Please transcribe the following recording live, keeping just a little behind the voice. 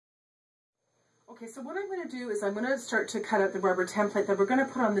Okay, so what I'm going to do is I'm going to start to cut out the rubber template that we're going to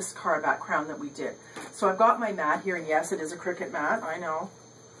put on this car background that we did. So I've got my mat here, and yes, it is a Cricut mat, I know,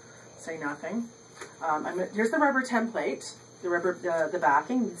 say nothing. Here's the rubber template, the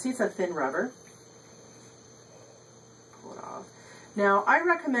backing. You can see it's a thin rubber. Pull it off. Now, I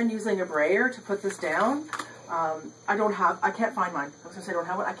recommend using a brayer to put this down. I can't find mine. I was going to say I don't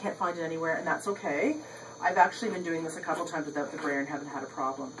have one. I can't find it anywhere, and that's okay. I've actually been doing this a couple times without the brayer and haven't had a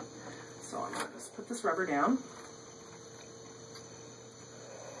problem. So I'm going to just put this rubber down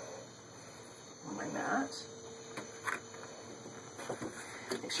on my mat.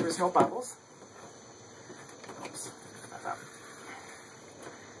 Make sure there's no bubbles. Oops, that up.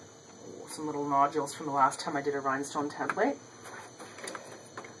 Oh, some little nodules from the last time I did a rhinestone template.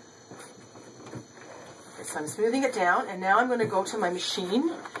 Okay, so I'm smoothing it down, and now I'm going to go to my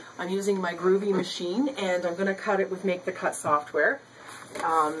machine. I'm using my Groovy machine, and I'm going to cut it with Make the Cut software.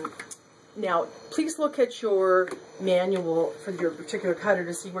 Now, please look at your manual for your particular cutter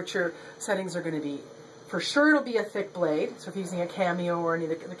to see what your settings are going to be. For sure, it'll be a thick blade. So if you're using a Cameo or any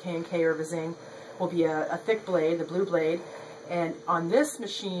of the K&K or Vizing, will be a thick blade, the blue blade. And on this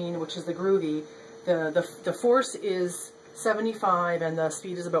machine, which is the Groovy, the force is 75 and the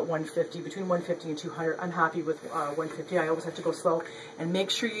speed is about 150, between 150 and 200. I'm happy with 150. I always have to go slow. And make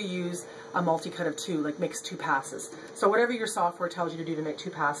sure you use a multi-cut of 2, like makes 2 passes. So whatever your software tells you to do to make 2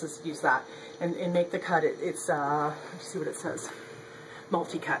 passes, use that. And make the cut, let's see what it says.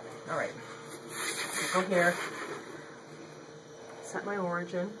 Multi-cut. All right. So go here. Set my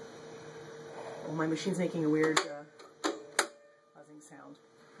origin. Oh, my machine's making a weird buzzing sound.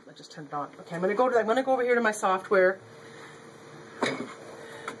 I just turned it on. Okay, I'm gonna go over here to my software.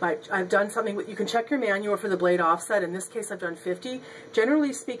 I've done something, you can check your manual for the blade offset. In this case, I've done 50.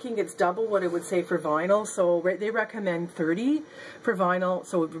 Generally speaking, it's double what it would say for vinyl. So they recommend 30 for vinyl.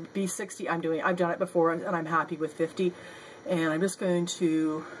 So it would be 60. I've done it before, and I'm happy with 50. And I'm just going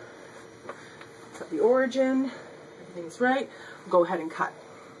to set the origin. Everything's right. Go ahead and cut.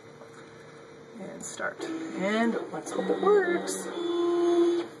 And start. And let's hope it works.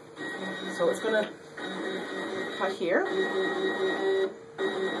 So it's going to cut here.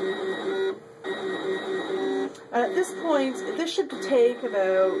 And at this point, this should take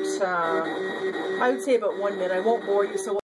about, I would say about 1 minute. I won't bore you, so